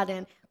trusting God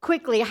in?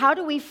 Quickly, how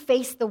do we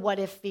face the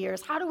what-if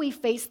fears? How do we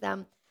face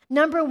them?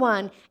 Number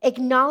one,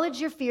 acknowledge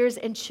your fears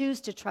and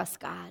choose to trust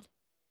God.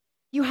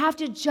 You have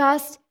to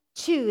just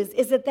choose.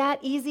 Is it that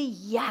easy?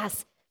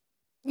 Yes.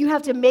 You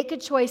have to make a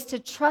choice to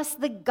trust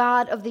the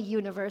God of the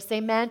universe,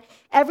 amen?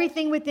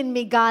 Everything within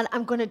me, God,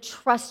 I'm going to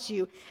trust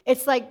you.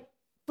 It's like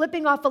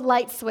flipping off a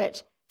light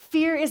switch.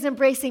 Fear is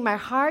embracing my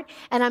heart,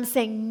 and I'm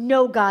saying,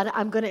 no, God,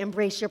 I'm going to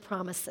embrace your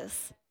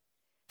promises.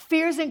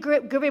 Fear is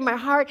gripping my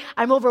heart.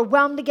 I'm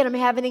overwhelmed again. I'm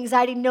having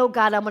anxiety. No,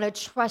 God, I'm going to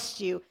trust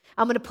you.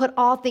 I'm going to put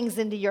all things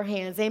into your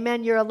hands.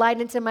 Amen. You're a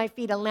light into my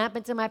feet, a lamp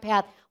into my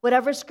path,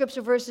 whatever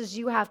scripture verses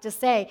you have to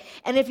say.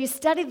 And if you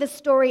study the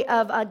story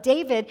of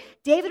David,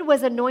 David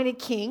was anointed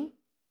king,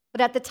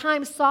 but at the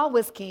time Saul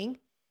was king.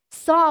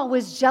 Saul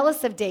was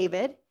jealous of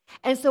David.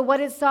 And so what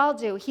did Saul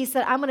do? He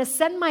said, I'm going to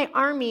send my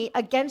army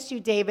against you,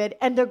 David,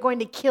 and they're going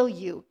to kill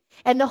you.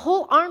 And the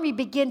whole army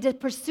began to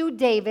pursue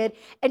David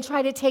and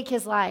try to take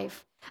his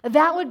life.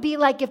 That would be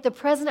like if the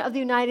President of the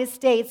United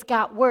States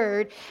got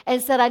word and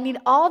said, I need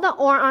all the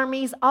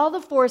armies, all the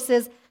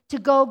forces to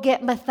go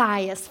get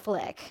Matthias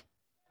Flick.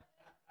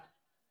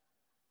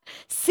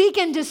 Seek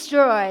and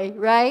destroy,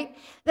 right?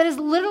 That is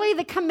literally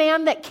the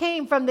command that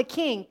came from the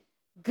king.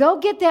 Go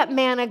get that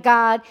man of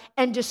God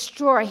and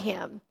destroy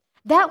him.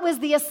 That was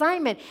the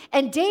assignment.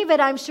 And David,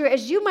 I'm sure,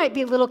 as you might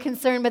be a little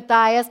concerned,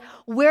 Matthias,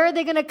 where are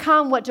they going to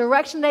come? What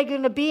direction are they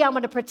going to be? I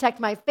want to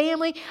protect my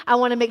family. I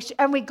want to make sure.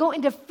 And we go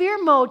into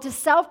fear mode to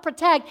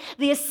self-protect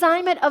the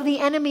assignment of the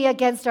enemy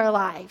against our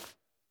life.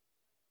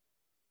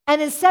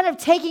 And instead of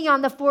taking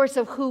on the force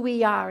of who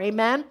we are,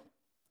 amen?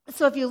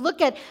 So if you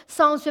look at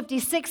Psalms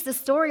 56, the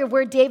story of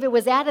where David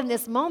was at in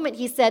this moment,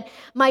 he said,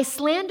 my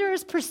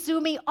slanderers pursue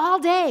me all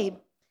day.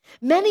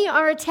 Many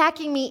are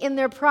attacking me in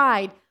their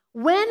pride.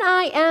 When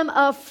I am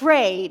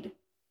afraid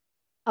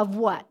of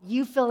what?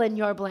 You fill in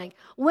your blank.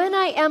 When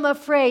I am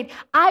afraid,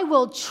 I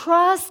will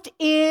trust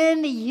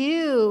in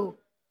you.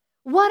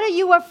 What are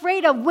you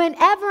afraid of?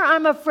 Whenever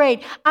I'm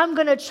afraid, I'm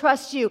going to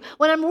trust you.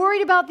 When I'm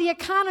worried about the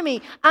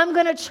economy, I'm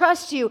going to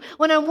trust you.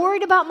 When I'm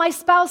worried about my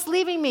spouse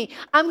leaving me,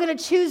 I'm going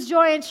to choose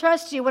joy and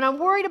trust you. When I'm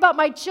worried about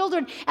my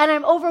children and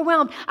I'm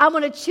overwhelmed, I'm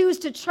going to choose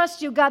to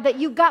trust you, God, that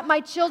you got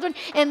my children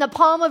in the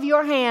palm of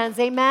your hands.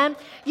 Amen?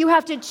 You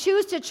have to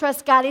choose to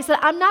trust God. He said,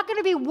 I'm not going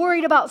to be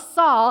worried about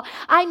Saul.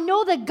 I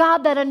know the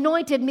God that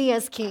anointed me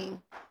as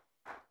king.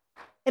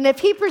 And if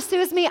he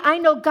pursues me, I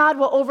know God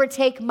will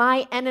overtake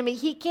my enemy.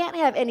 He can't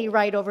have any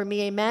right over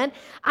me, amen?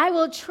 I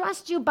will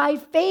trust you by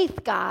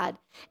faith, God.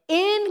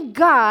 In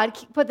God,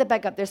 put that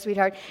back up there,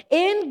 sweetheart.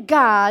 In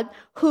God,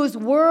 whose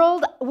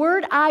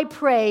word I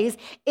praise,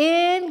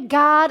 in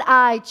God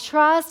I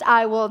trust,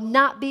 I will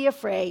not be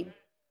afraid.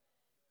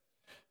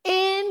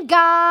 In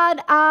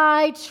God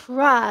I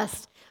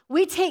trust.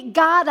 We take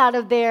God out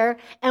of there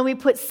and we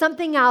put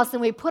something else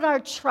and we put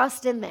our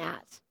trust in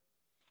that.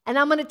 And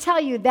I'm going to tell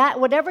you that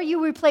whatever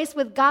you replace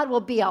with God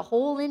will be a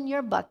hole in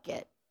your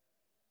bucket.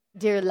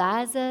 Dear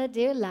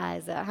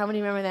Liza, how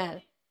many remember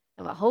that?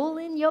 A hole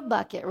in your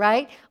bucket,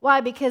 right? Why?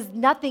 Because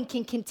nothing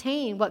can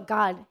contain what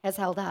God has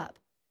held up.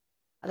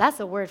 That's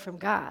a word from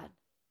God.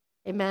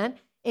 Amen.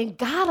 In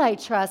God I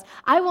trust.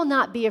 I will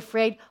not be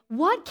afraid.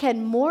 What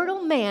can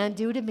mortal man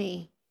do to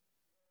me?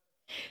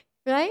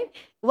 Right?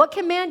 What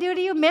can man do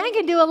to you? Man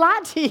can do a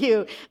lot to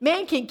you.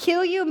 Man can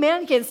kill you.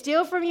 Man can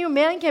steal from you.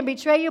 Man can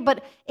betray you.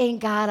 But in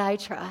God I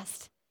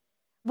trust.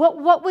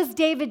 What was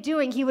David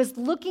doing? He was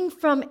looking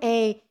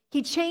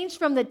he changed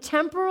from the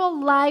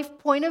temporal life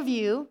point of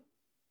view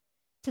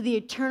to the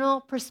eternal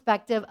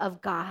perspective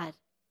of God.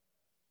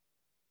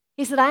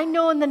 He said, I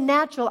know in the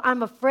natural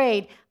I'm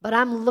afraid, but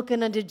I'm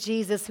looking unto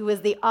Jesus, who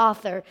is the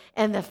author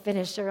and the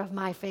finisher of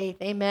my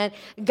faith. Amen.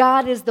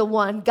 God is the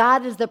one.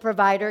 God is the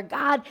provider.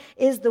 God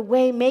is the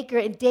way maker.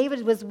 And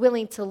David was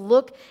willing to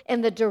look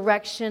in the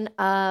direction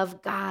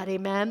of God.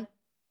 Amen.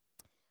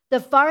 The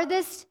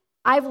farthest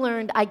I've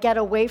learned I get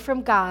away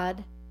from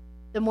God,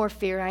 the more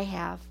fear I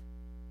have.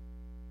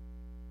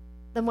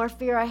 The more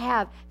fear I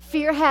have.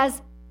 Fear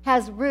has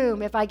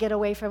room if I get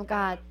away from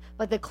God.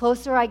 But the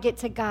closer I get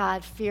to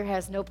God, fear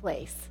has no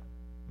place.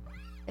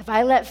 If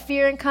I let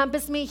fear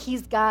encompass me,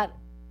 he's got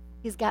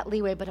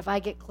leeway. But if I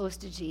get close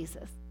to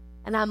Jesus,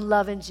 and I'm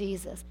loving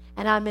Jesus,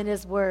 and I'm in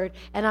his word,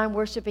 and I'm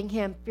worshiping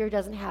him, fear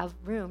doesn't have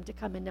room to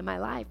come into my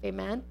life.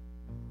 Amen?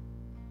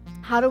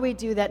 How do we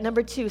do that?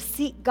 Number 2,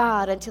 seek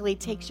God until he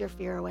takes your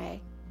fear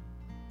away.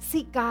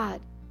 Seek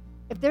God.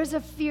 If there's a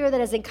fear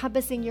that is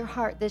encompassing your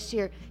heart this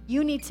year,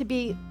 you need to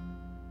be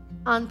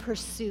on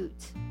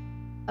pursuit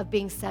of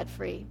being set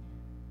free.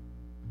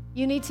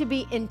 You need to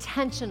be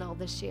intentional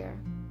this year.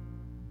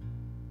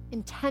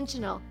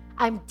 Intentional.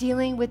 I'm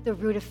dealing with the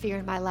root of fear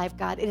in my life,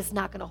 God. It is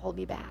not going to hold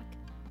me back.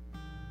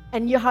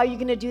 And how are you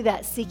going to do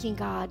that? Seeking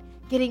God,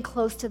 getting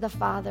close to the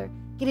Father,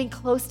 getting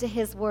close to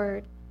his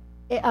word.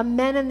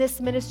 Men in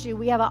this ministry,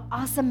 we have an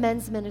awesome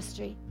men's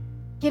ministry.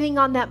 Getting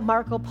on that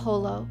Marco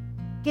Polo,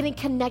 getting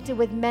connected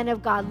with men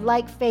of God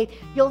like faith.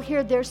 You'll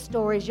hear their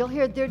stories. You'll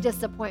hear their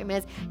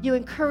disappointments. You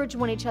encourage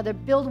one another,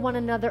 build one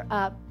another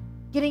up.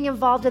 Getting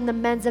involved in the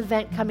men's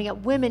event coming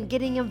up. Women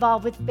getting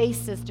involved with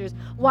Faith Sisters.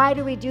 Why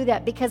do we do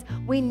that? Because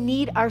we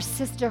need our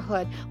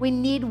sisterhood. We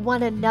need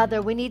one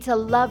another. We need to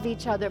love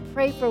each other,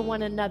 pray for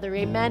one another.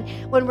 Amen.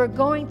 When we're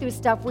going through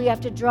stuff, we have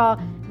to draw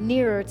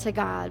nearer to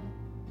God.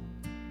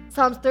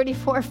 Psalms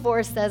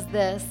 34:4 says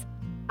this,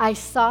 I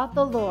sought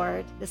the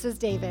Lord, this was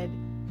David,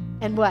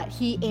 and what?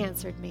 He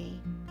answered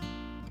me.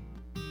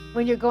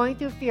 When you're going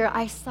through fear,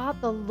 I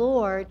sought the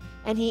Lord,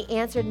 and he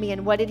answered me.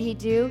 And what did he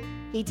do?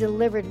 He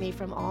delivered me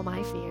from all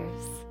my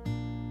fears.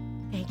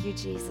 Thank you,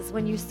 Jesus.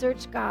 When you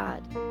search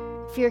God,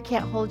 fear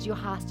can't hold you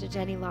hostage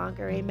any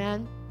longer.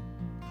 Amen?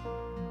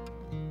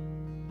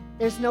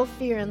 There's no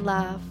fear in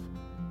love.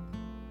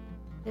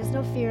 There's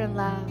no fear in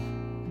love.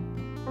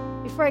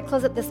 Before I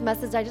close up this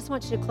message, I just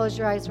want you to close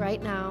your eyes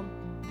right now.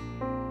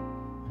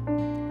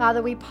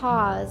 Father, we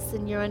pause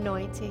in your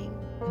anointing.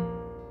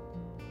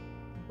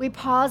 We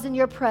pause in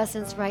your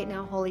presence right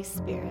now, Holy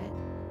Spirit.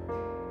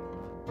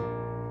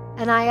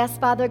 And I ask,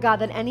 Father God,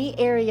 that any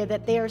area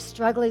that they are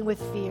struggling with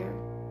fear,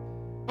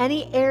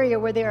 any area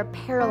where they are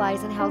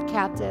paralyzed and held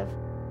captive,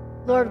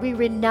 Lord, we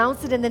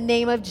renounce it in the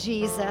name of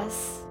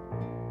Jesus.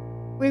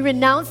 We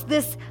renounce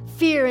this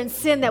fear and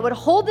sin that would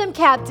hold them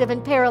captive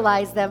and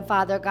paralyze them,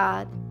 Father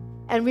God.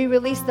 And we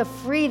release the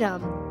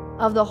freedom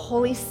of the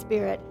Holy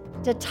Spirit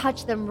to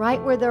touch them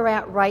right where they're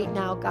at right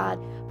now, God.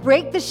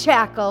 Break the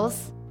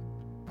shackles.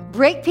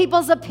 Break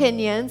people's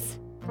opinions,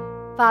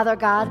 Father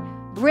God.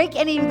 Break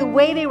any of the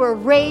way they were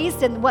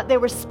raised and what they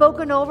were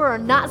spoken over or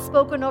not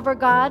spoken over,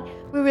 God.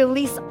 We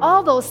release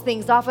all those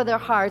things off of their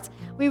hearts.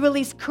 We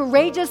release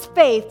courageous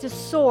faith to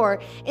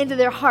soar into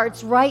their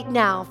hearts right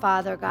now,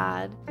 Father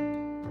God.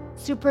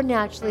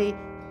 Supernaturally,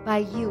 by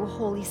you,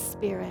 Holy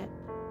Spirit.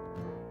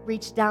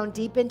 Reach down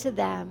deep into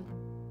them.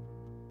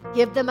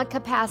 Give them a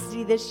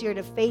capacity this year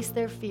to face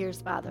their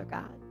fears, Father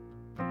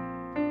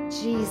God.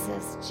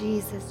 Jesus,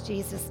 Jesus,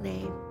 Jesus'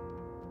 name.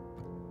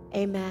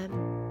 Amen.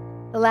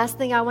 The last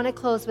thing I want to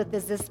close with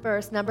is this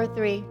verse, number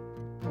 3.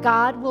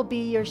 God will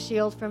be your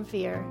shield from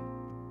fear.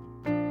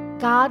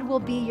 God will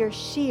be your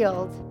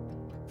shield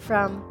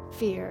from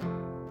fear.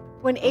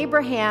 When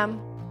Abraham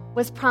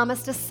was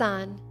promised a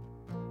son,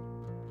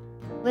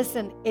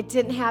 listen, it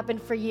didn't happen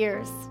for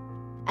years.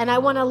 And I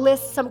want to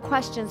list some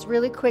questions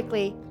really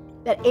quickly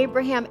that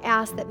Abraham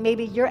asked that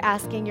maybe you're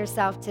asking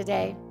yourself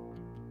today.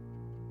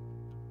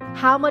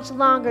 How much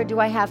longer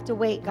do I have to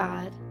wait,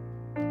 God?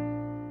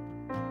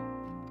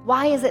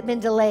 Why has it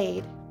been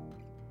delayed?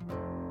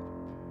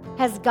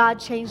 Has God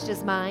changed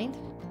his mind?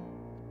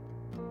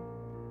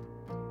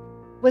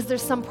 Was there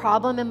some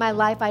problem in my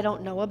life I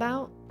don't know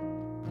about?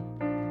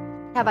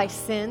 Have I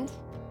sinned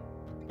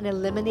and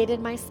eliminated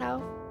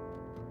myself?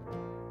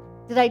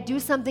 Did I do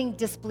something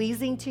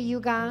displeasing to you,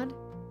 God?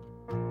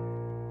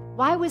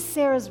 Why was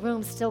Sarah's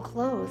room still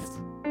closed?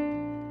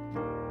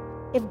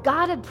 If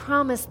God had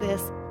promised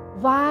this,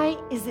 why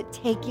is it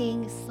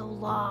taking so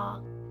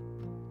long?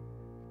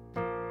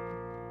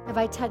 Have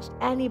I touched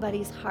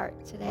anybody's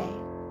heart today?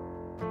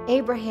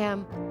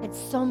 Abraham had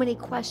so many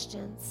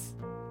questions.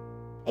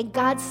 And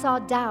God saw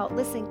doubt.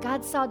 Listen,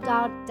 God saw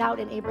doubt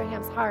in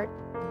Abraham's heart.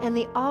 And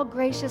the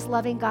all-gracious,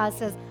 loving God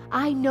says,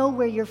 I know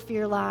where your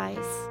fear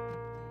lies.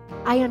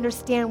 I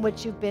understand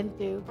what you've been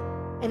through.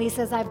 And he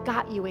says, I've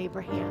got you,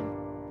 Abraham.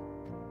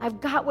 I've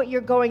got what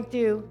you're going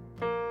through.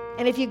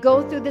 And if you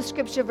go through the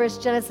scripture verse,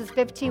 Genesis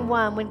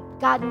 15:1, when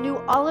God knew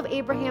all of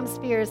Abraham's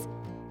fears,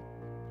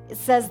 it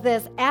says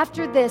this,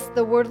 after this,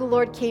 the word of the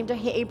Lord came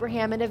to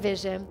Abraham in a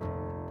vision.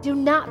 Do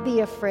not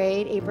be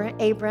afraid,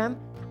 Abram.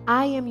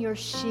 I am your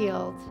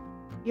shield,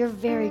 your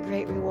very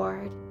great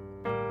reward.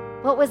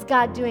 What was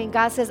God doing?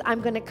 God says,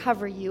 I'm going to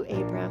cover you,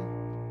 Abram.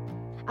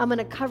 I'm going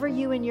to cover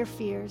you in your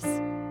fears.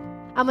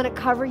 I'm going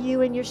to cover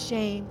you in your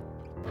shame.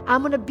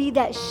 I'm going to be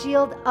that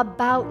shield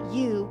about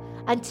you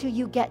until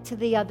you get to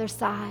the other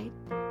side.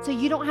 So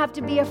you don't have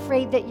to be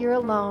afraid that you're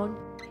alone.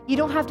 You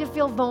don't have to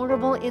feel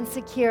vulnerable,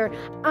 insecure.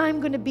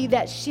 I'm going to be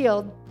that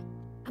shield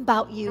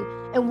about you.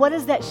 And what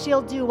does that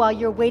shield do while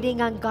you're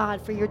waiting on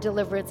God for your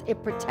deliverance?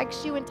 It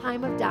protects you in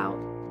time of doubt,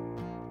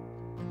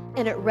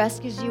 and it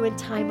rescues you in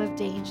time of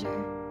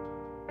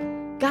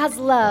danger. God's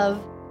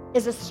love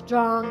is a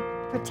strong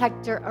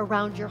protector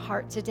around your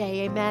heart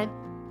today. Amen.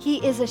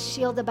 He is a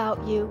shield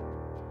about you.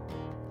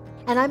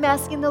 And I'm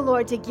asking the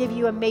Lord to give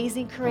you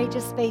amazing,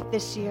 courageous faith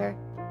this year.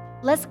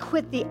 Let's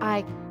quit the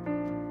I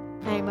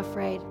am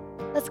afraid.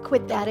 Let's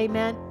quit that,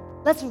 amen?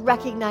 Let's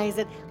recognize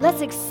it.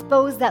 Let's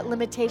expose that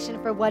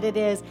limitation for what it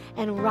is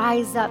and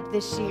rise up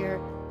this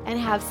year and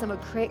have some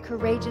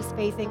courageous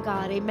faith in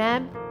God,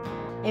 amen?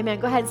 Amen.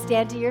 Go ahead and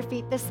stand to your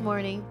feet this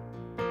morning.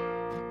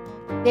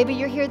 Maybe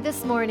you're here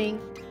this morning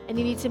and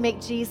you need to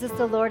make Jesus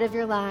the Lord of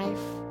your life.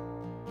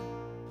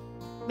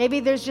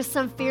 Maybe there's just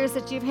some fears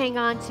that you've hang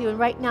on to, and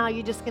right now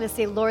you're just going to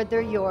say, Lord,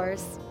 they're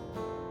yours.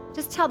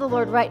 Just tell the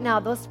Lord right now,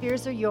 those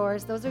fears are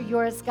yours. Those are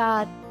yours,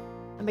 God.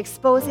 I'm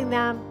exposing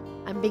them.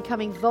 I'm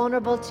becoming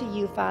vulnerable to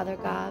you, Father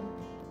God.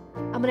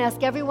 I'm going to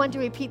ask everyone to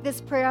repeat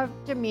this prayer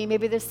after me.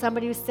 Maybe there's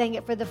somebody who's saying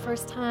it for the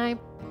first time,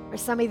 or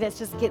somebody that's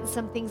just getting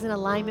some things in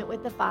alignment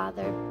with the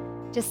Father.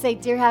 Just say,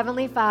 Dear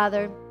Heavenly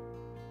Father,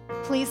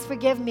 please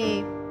forgive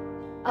me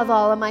of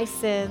all of my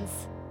sins.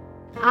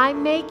 I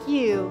make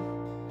you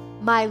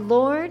my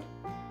Lord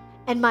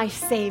and my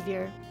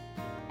Savior.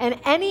 And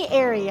any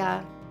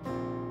area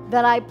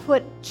that I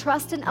put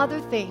trust in other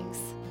things,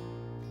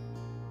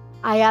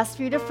 I ask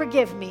for you to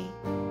forgive me.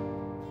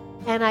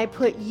 And I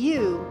put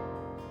you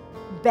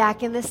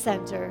back in the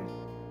center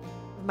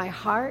of my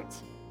heart,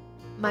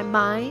 my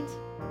mind,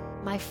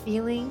 my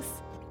feelings,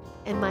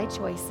 and my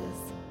choices.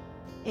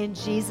 In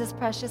Jesus'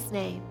 precious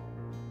name,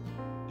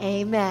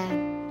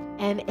 amen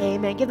and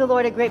amen. Give the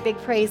Lord a great big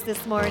praise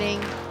this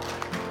morning.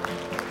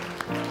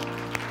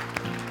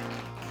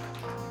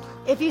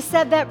 If you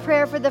said that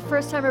prayer for the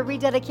first time or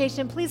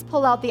rededication, please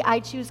pull out the I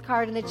Choose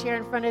card in the chair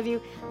in front of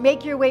you.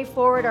 Make your way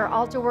forward. Our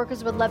altar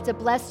workers would love to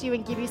bless you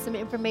and give you some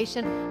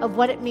information of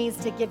what it means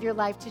to give your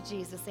life to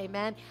Jesus.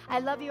 Amen. I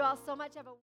love you all so much. Have a